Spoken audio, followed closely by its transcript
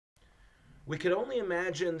We could only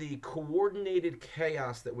imagine the coordinated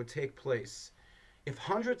chaos that would take place if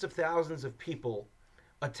hundreds of thousands of people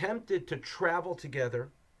attempted to travel together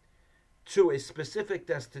to a specific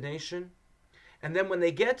destination, and then when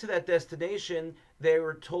they get to that destination, they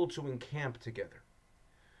were told to encamp together.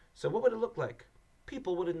 So, what would it look like?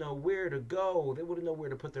 People wouldn't know where to go, they wouldn't know where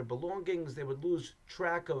to put their belongings, they would lose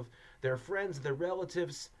track of their friends, their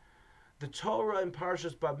relatives. The Torah in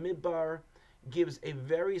Parshas Bamidbar gives a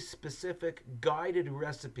very specific guided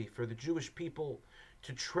recipe for the Jewish people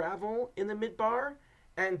to travel in the Midbar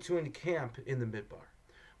and to encamp in the Midbar.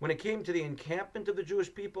 When it came to the encampment of the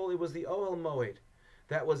Jewish people, it was the Ohel Moed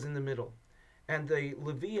that was in the middle. And the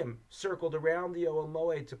Levium circled around the Ohel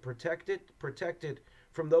Moed to protect it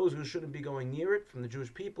from those who shouldn't be going near it, from the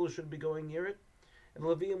Jewish people who shouldn't be going near it. And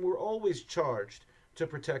the Levium were always charged to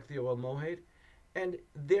protect the Ohel Moed. And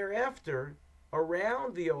thereafter,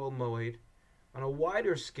 around the Ohel Moed, on a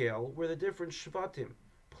wider scale, were the different Shvatim,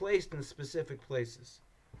 placed in specific places.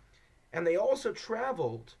 And they also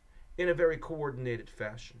traveled in a very coordinated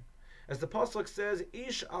fashion. As the Pasuk says,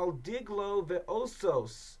 Ish al diglo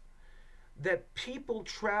ve'osos, that people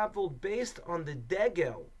traveled based on the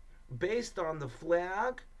degel, based on the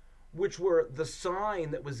flag, which were the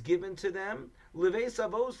sign that was given to them, leveis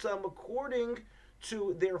avosam, according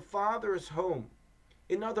to their father's home.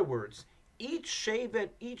 In other words, each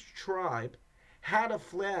shevet, each tribe, had a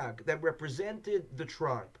flag that represented the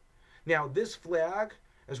tribe. Now, this flag,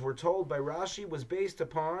 as we're told by Rashi, was based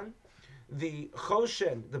upon the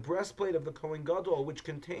Choshen, the breastplate of the Kohen Gadol, which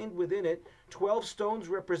contained within it 12 stones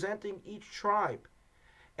representing each tribe.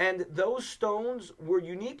 And those stones were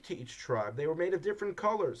unique to each tribe. They were made of different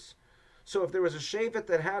colors. So if there was a shevet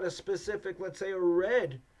that had a specific, let's say a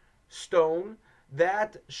red stone,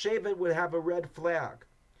 that shevet would have a red flag.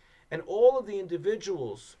 And all of the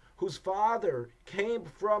individuals whose father came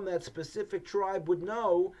from that specific tribe would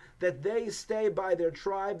know that they stay by their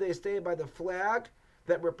tribe, they stay by the flag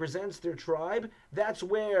that represents their tribe. That's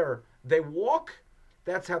where they walk,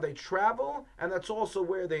 that's how they travel, and that's also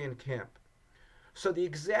where they encamp. So the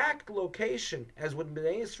exact location as when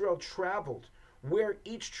Bnei Israel traveled, where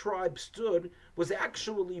each tribe stood, was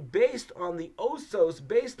actually based on the osos,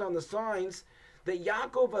 based on the signs that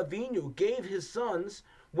Yaakov Avinu gave his sons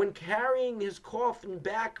when carrying his coffin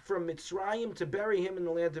back from Mitzrayim to bury him in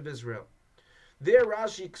the land of Israel. There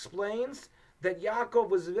Rashi explains that Yaakov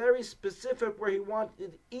was very specific where he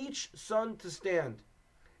wanted each son to stand.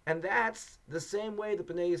 And that's the same way the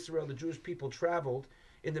Bnei Israel, the Jewish people, traveled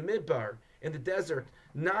in the Midbar, in the desert.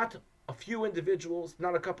 Not a few individuals,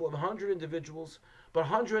 not a couple of hundred individuals, but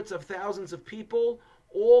hundreds of thousands of people,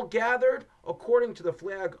 all gathered according to the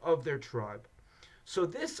flag of their tribe. So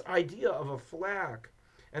this idea of a flag,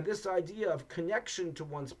 and this idea of connection to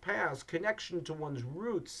one's past, connection to one's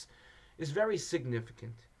roots, is very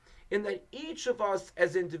significant, in that each of us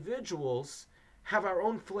as individuals have our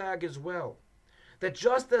own flag as well. That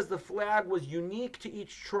just as the flag was unique to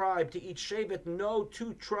each tribe, to each shevet, no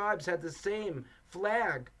two tribes had the same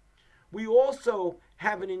flag, we also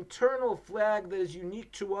have an internal flag that is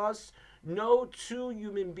unique to us. No two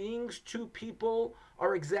human beings, two people,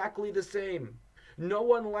 are exactly the same. No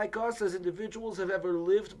one like us as individuals have ever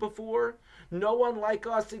lived before. No one like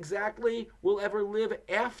us exactly will ever live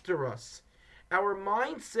after us. Our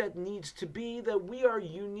mindset needs to be that we are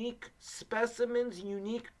unique specimens,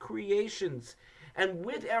 unique creations. And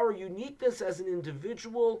with our uniqueness as an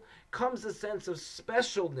individual comes a sense of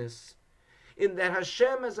specialness, in that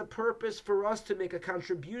Hashem has a purpose for us to make a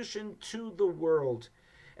contribution to the world.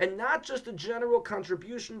 And not just a general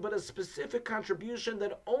contribution, but a specific contribution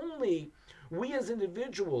that only we as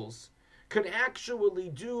individuals can actually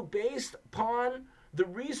do based upon the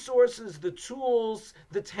resources, the tools,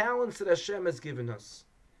 the talents that Hashem has given us.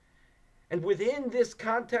 And within this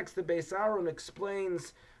context, the Beis Aaron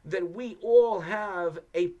explains that we all have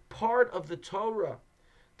a part of the Torah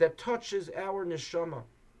that touches our neshama.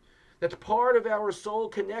 That's part of our soul,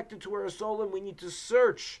 connected to our soul, and we need to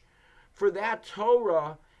search for that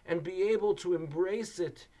Torah and be able to embrace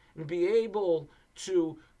it and be able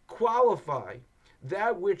to qualify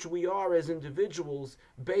that which we are as individuals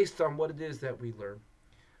based on what it is that we learn.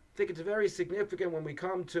 I think it's very significant when we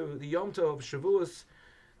come to the Yom Tov of Shavuos.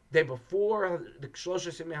 Day before, the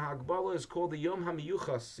Shloshes Yemei HaHagbalah is called the Yom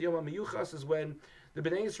HaMiyuchas. Yom HaMiyuchas is when the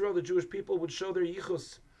Bnei Israel, the Jewish people, would show their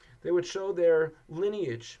yichus. They would show their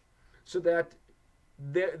lineage, so that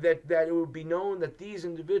it would be known that these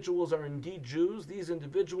individuals are indeed Jews. These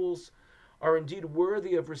individuals are indeed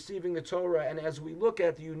worthy of receiving the Torah. And as we look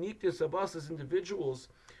at the uniqueness of us as individuals,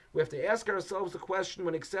 we have to ask ourselves the question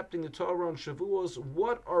when accepting the Torah on Shavuos,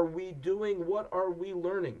 what are we doing? What are we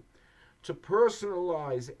learning? to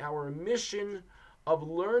personalize our mission of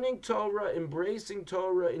learning Torah, embracing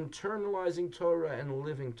Torah, internalizing Torah, and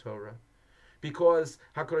living Torah. Because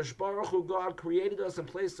HaKadosh Baruch Hu, God, created us and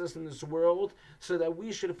placed us in this world so that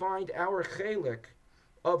we should find our chelik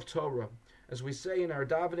of Torah. As we say in our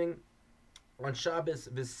davening on Shabbos,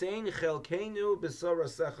 V'sein chelkeinu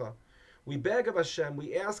b'sorasecha. We beg of Hashem,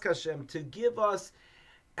 we ask Hashem to give us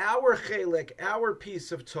our chelik, our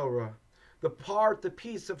piece of Torah, the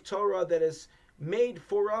piece of Torah that is made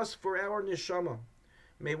for us, for our neshama.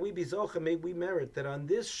 May we be zocha, may we merit that on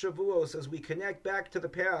this Shavuos, as we connect back to the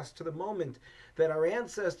past, to the moment that our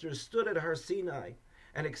ancestors stood at Har Sinai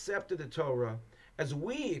and accepted the Torah, as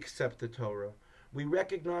we accept the Torah, we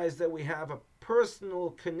recognize that we have a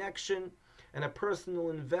personal connection and a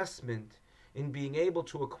personal investment in being able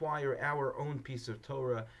to acquire our own piece of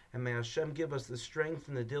Torah, and may Hashem give us the strength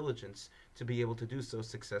and the diligence to be able to do so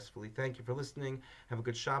successfully. Thank you for listening. Have a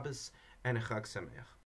good Shabbos and a Chag Sameach.